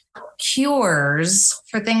offering cures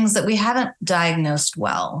for things that we haven't diagnosed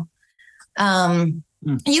well.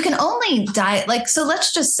 You can only so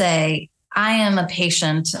let's just say I am a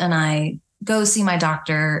patient and I go see my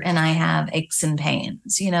doctor and I have aches and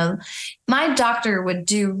pains. My doctor would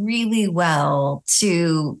do really well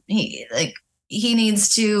he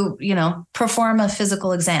needs to, perform a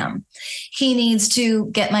physical exam. He needs to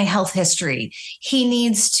get my health history. He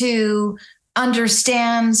needs to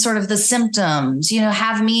understand sort of the symptoms,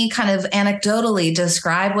 have me kind of anecdotally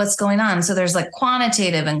describe what's going on. So there's like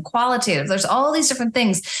quantitative and qualitative. There's all these different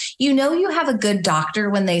things. You have a good doctor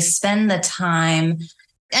when they spend the time.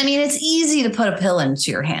 I mean, it's easy to put a pill into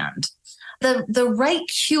your hand. The right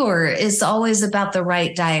cure is always about the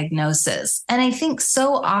right diagnosis. And I think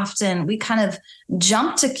so often we kind of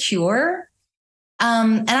jump to cure.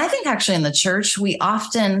 And I think actually in the church, we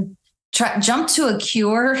often jump to a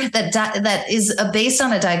cure that is based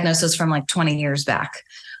on a diagnosis from like 20 years back.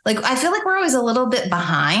 Like, I feel like we're always a little bit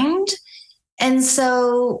behind. And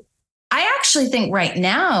so I actually think right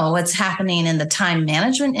now what's happening in the time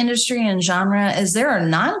management industry and genre is there are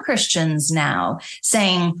non-Christians now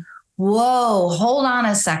saying, whoa, hold on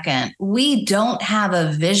a second. We don't have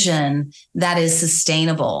a vision that is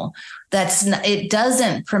sustainable. It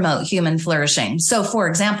doesn't promote human flourishing. So for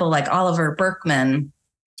example, like Oliver Burkeman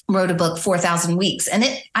wrote a book, 4,000 Weeks. And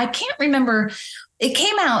I can't remember, it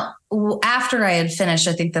came out after I had finished,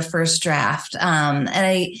 I think, the first draft.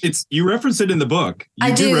 You reference it in the book.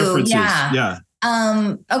 I do. References. Yeah.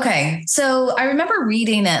 Okay. So I remember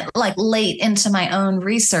reading it like late into my own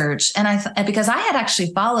research. And because I had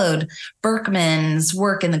actually followed Berkman's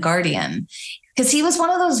work in The Guardian, because he was one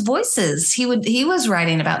of those voices. He was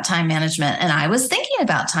writing about time management and I was thinking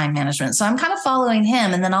about time management. So I'm kind of following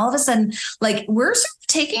him. And then all of a sudden, like, we're sort of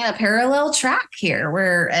taking a parallel track here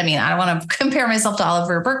where, I mean, I don't want to compare myself to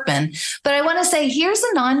Oliver Berkman, but I want to say here's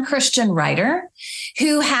a non-Christian writer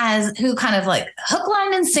who kind of like hook,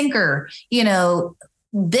 line, and sinker,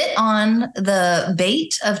 bit on the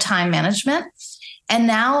bait of time management. And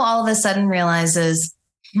now all of a sudden realizes,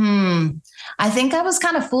 I think I was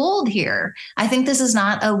kind of fooled here. I think this is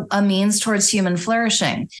not a means towards human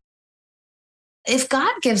flourishing. If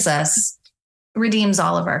God redeems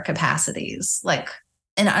all of our capacities, like,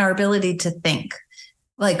 and our ability to think,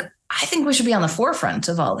 like, I think we should be on the forefront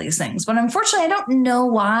of all these things. But unfortunately, I don't know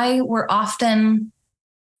why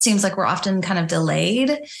seems like we're often kind of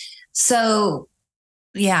delayed. So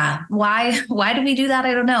yeah, why do we do that?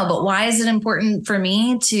 I don't know. But why is it important for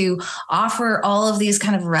me to offer all of these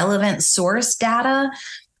kind of relevant source data?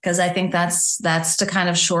 Because I think that's to kind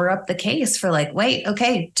of shore up the case for like, wait,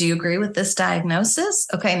 okay, do you agree with this diagnosis?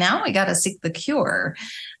 Okay, now we got to seek the cure.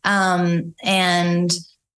 And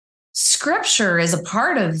scripture is a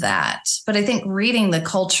part of that, but I think reading the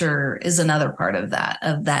culture is another part of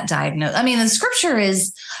that diagnosis. I mean, the scripture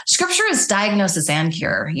is diagnosis and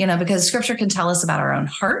cure, because scripture can tell us about our own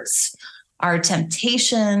hearts, our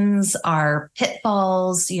temptations, our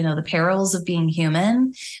pitfalls, the perils of being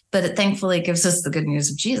human, but it thankfully gives us the good news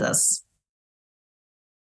of Jesus.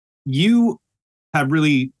 You have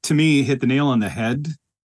really, to me, hit the nail on the head,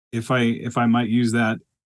 if I might use that.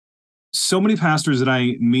 So many pastors that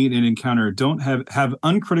I meet and encounter don't have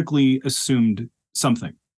uncritically assumed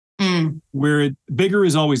something where bigger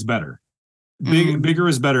is always better. Bigger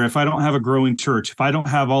is better. If I don't have a growing church, if I don't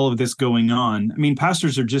have all of this going on, I mean,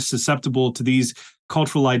 pastors are just susceptible to these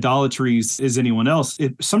cultural idolatries as anyone else.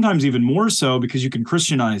 Sometimes even more so because you can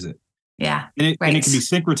Christianize it. Yeah. And it can be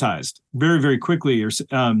syncretized very, very quickly,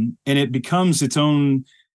 and it becomes its own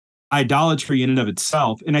idolatry in and of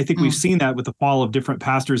itself. And I think we've seen that with the fall of different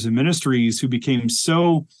pastors and ministries who became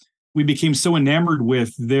so enamored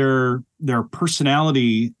with their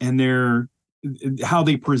personality and how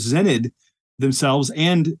they presented themselves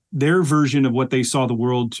and their version of what they saw the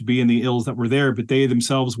world to be and the ills that were there, but they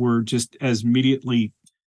themselves were just as immediately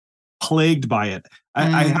plagued by it.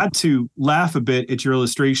 I had to laugh a bit at your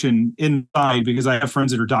illustration inside because I have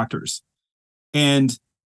friends that are doctors, and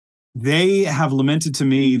they have lamented to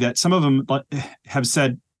me that some of them have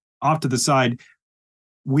said off to the side,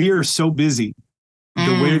 we are so busy.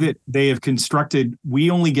 The way that they have constructed, we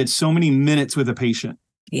only get so many minutes with a patient.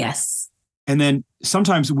 Yes. And then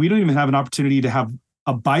sometimes we don't even have an opportunity to have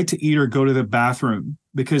a bite to eat or go to the bathroom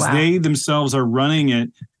because they themselves are running it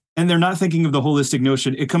and they're not thinking of the holistic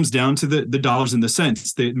notion. It comes down to the dollars and the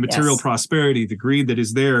cents, the material prosperity, the greed that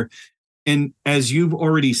is there. And as you've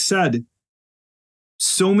already said,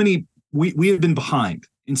 so many, we have been behind.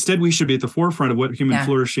 Instead, we should be at the forefront of what human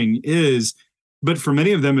flourishing is. But for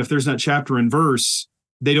many of them, if there's not chapter and verse,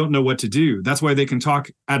 they don't know what to do. That's why they can talk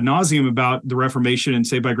ad nauseum about the Reformation and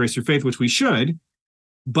say by grace through faith, which we should.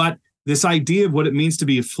 But this idea of what it means to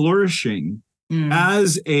be flourishing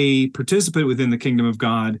as a participant within the kingdom of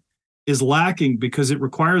God is lacking because it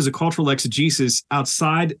requires a cultural exegesis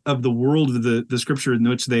outside of the world of the scripture in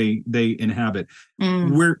which they inhabit.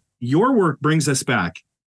 Where your work brings us back,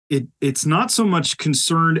 it's not so much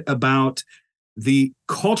concerned about the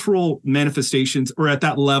cultural manifestations or at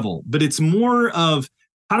that level, but it's more of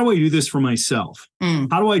how do I do this for myself?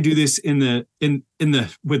 How do I do this in the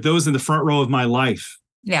with those in the front row of my life?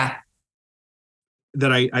 Yeah.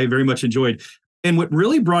 That I very much enjoyed. And what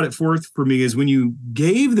really brought it forth for me is when you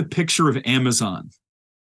gave the picture of Amazon,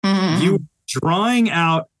 you drawing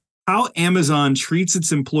out how Amazon treats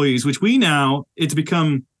its employees, which it's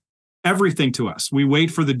become everything to us. We wait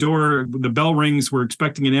for the door, the bell rings, we're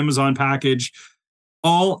expecting an Amazon package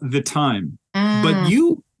all the time. But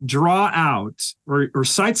you draw out or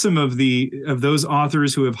cite some of those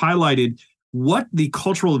authors who have highlighted what the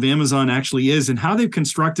cultural of Amazon actually is and how they've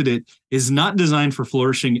constructed it is not designed for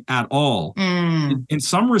flourishing at all. In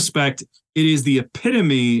some respect, it is the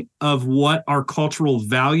epitome of what our cultural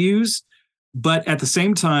values, but at the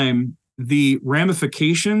same time, the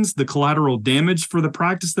ramifications, the collateral damage for the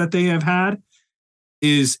practice that they have had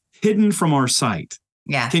is hidden from our sight.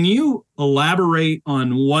 Yeah. Can you elaborate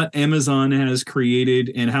on what Amazon has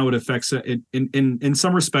created and how it affects it in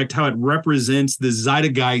some respect, how it represents the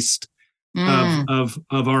zeitgeist of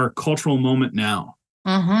our cultural moment now?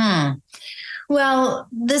 Well,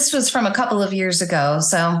 this was from a couple of years ago.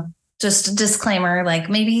 So just a disclaimer, like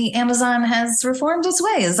maybe Amazon has reformed its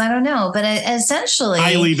ways. I don't know. But essentially,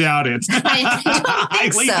 highly doubt it. I don't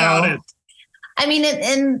think so. Doubt it. I mean,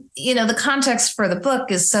 and the context for the book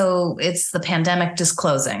is it's the pandemic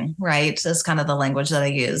disclosing, right? That's kind of the language that I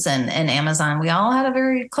use. And Amazon, we all had a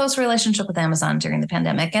very close relationship with Amazon during the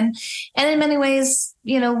pandemic. And in many ways,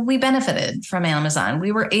 we benefited from Amazon.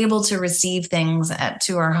 We were able to receive things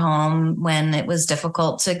to our home when it was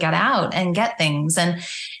difficult to get out and get things. And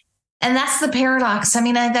that's the paradox. I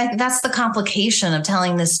mean, that's the complication of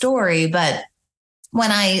telling this story. But when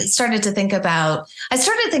I started to think about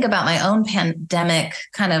my own pandemic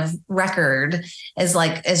kind of record as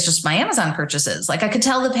just my Amazon purchases. Like I could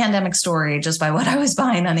tell the pandemic story just by what I was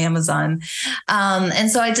buying on Amazon. And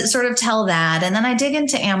so I sort of tell that. And then I dig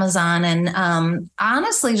into Amazon and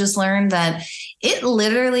honestly just learned that it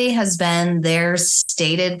literally has been their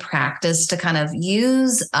stated practice to kind of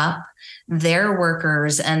use up their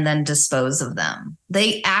workers and then dispose of them.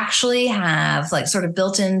 They actually have sort of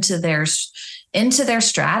built into their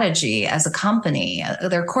strategy as a company.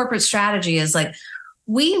 Their corporate strategy is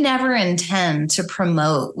we never intend to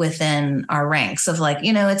promote within our ranks of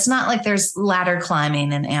it's not like there's ladder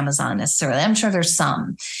climbing in Amazon necessarily. I'm sure there's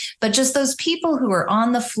some, but just those people who are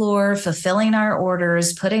on the floor, fulfilling our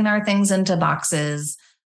orders, putting our things into boxes,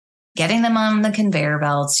 getting them on the conveyor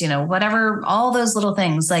belts, whatever, all those little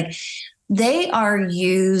things, they are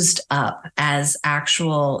used up as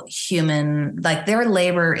actual human, their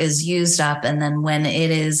labor is used up. And then when it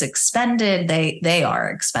is expended, they are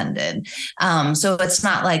expended. So it's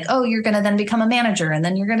not you're going to then become a manager and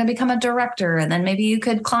then you're going to become a director and then maybe you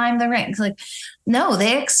could climb the ranks. No,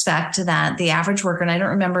 they expect that the average worker, and I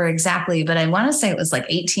don't remember exactly, but I want to say it was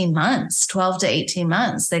 18 months, 12 to 18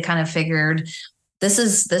 months. They kind of figured this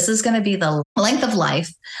is going to be the length of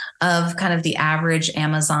life of kind of the average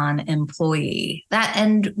Amazon employee.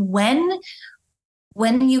 And when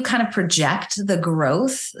you kind of project the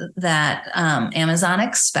growth that Amazon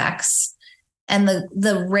expects and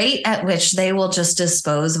the rate at which they will just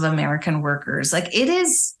dispose of American workers, it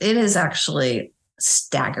is actually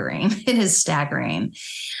staggering. It is staggering.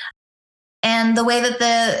 And the way that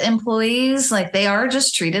the employees, they are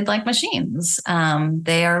just treated like machines.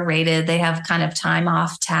 They are rated. They have kind of time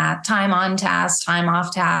on task, time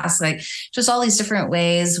off task, just all these different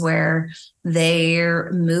ways where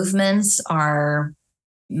their movements are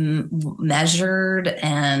measured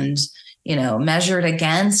and, measured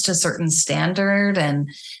against a certain standard. And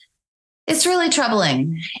it's really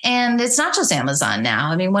troubling. And it's not just Amazon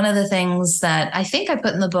now. I mean, one of the things that I think I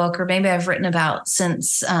put in the book, or maybe I've written about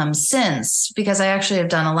since, because I actually have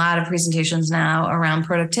done a lot of presentations now around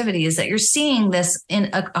productivity, is that you're seeing this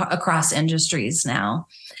across industries now.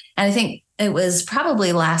 And I think it was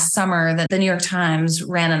probably last summer that the New York Times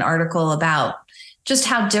ran an article about just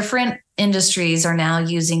how different industries are now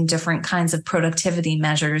using different kinds of productivity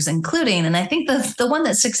measures, including, and I think the one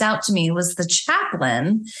that sticks out to me was the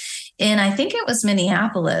chaplain in, I think it was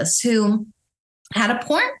Minneapolis, who had a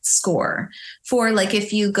point score for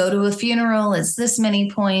if you go to a funeral, it's this many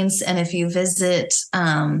points. And if you visit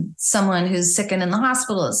someone who's sick and in the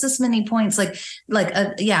hospital, it's this many points. It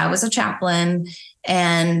was a chaplain.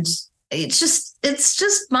 And it's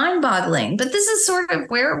just mind-boggling. But this is sort of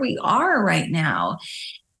where we are right now.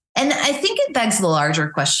 And I think it begs the larger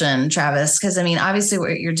question, Travis, because I mean, obviously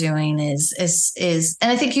what you're doing is,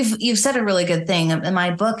 and I think you've said a really good thing. And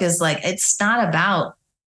my book is it's not about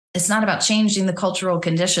changing the cultural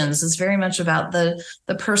conditions. It's very much about the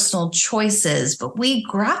personal choices, but we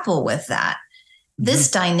grapple with that. Mm-hmm.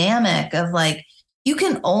 This dynamic of you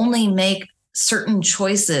can only make certain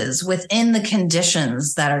choices within the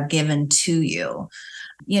conditions that are given to you.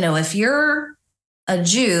 If you're a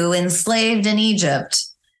Jew enslaved in Egypt,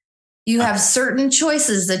 you have certain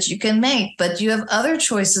choices that you can make, but you have other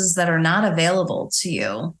choices that are not available to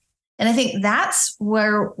you. And I think that's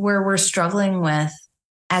where we're struggling with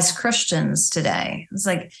as Christians today. It's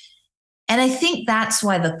and I think that's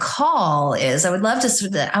why the call is, I would love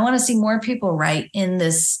to, I want to see more people write in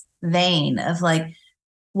this vein of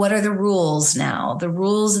what are the rules now, the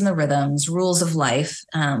rules and the rhythms, rules of life,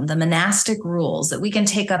 the monastic rules that we can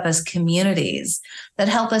take up as communities that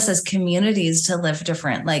help us as communities to live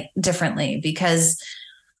differently. Because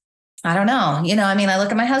I don't know, I mean, I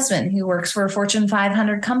look at my husband who works for a Fortune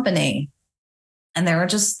 500 company, and there are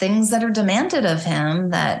just things that are demanded of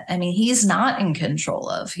him that, I mean, he's not in control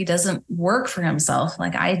of. He doesn't work for himself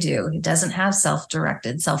like I do. He doesn't have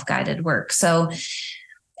self-directed, self-guided work. So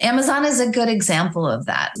Amazon is a good example of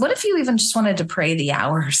that. What if you even just wanted to pray the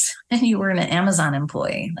hours and you were an Amazon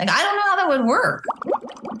employee? I don't know how that would work.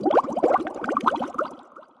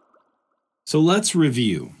 So let's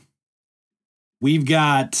review. We've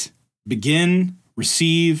got begin,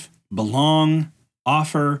 receive, belong,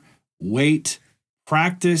 offer, wait,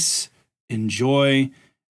 practice, enjoy,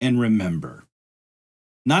 and remember.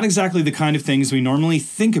 Not exactly the kind of things we normally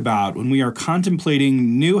think about when we are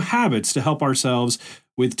contemplating new habits to help ourselves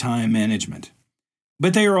with time management.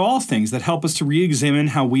 But they are all things that help us to re-examine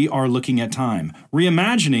how we are looking at time,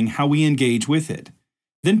 reimagining how we engage with it,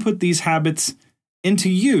 then put these habits into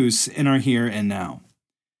use in our here and now.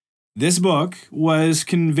 This book was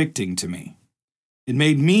convicting to me. It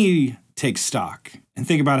made me take stock and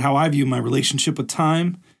think about how I view my relationship with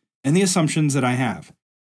time and the assumptions that I have.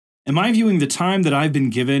 Am I viewing the time that I've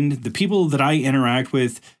been given, the people that I interact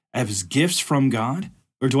with, as gifts from God?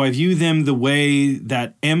 Or do I view them the way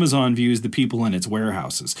that Amazon views the people in its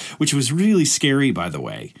warehouses? Which was really scary, by the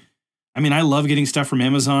way. I mean, I love getting stuff from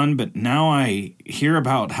Amazon, but now I hear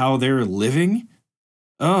about how they're living.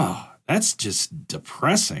 Oh, that's just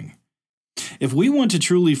depressing. If we want to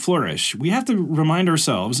truly flourish, we have to remind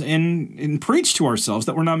ourselves and preach to ourselves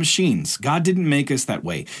that we're not machines. God didn't make us that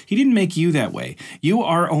way. He didn't make you that way. You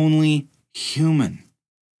are only human.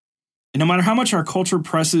 And no matter how much our culture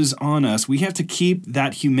presses on us, we have to keep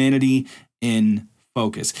that humanity in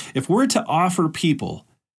focus. If we're to offer people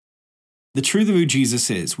the truth of who Jesus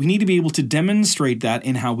is, we need to be able to demonstrate that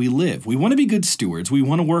in how we live. We want to be good stewards. We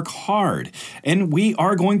want to work hard, and we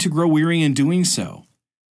are going to grow weary in doing so.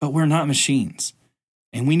 But we're not machines,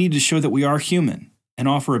 and we need to show that we are human and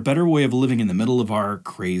offer a better way of living in the middle of our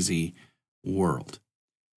crazy world.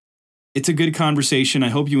 It's a good conversation. I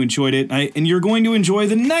hope you enjoyed it, and you're going to enjoy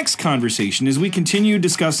the next conversation as we continue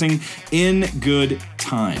discussing In Good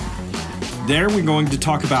Time. There, we're going to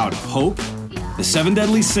talk about hope, the 7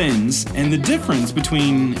 deadly sins, and the difference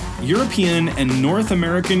between European and North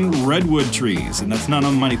American redwood trees, and that's not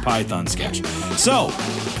a Monty Python sketch. So,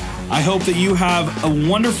 I hope that you have a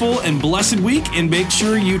wonderful and blessed week, and make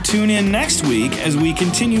sure you tune in next week as we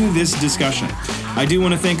continue this discussion. I do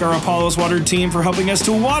want to thank our Apollos Watered team for helping us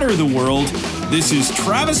to water the world. This is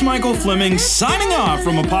Travis Michael Fleming signing off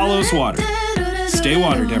from Apollos Watered. Stay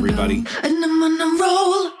watered, everybody. And I'm on a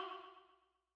roll.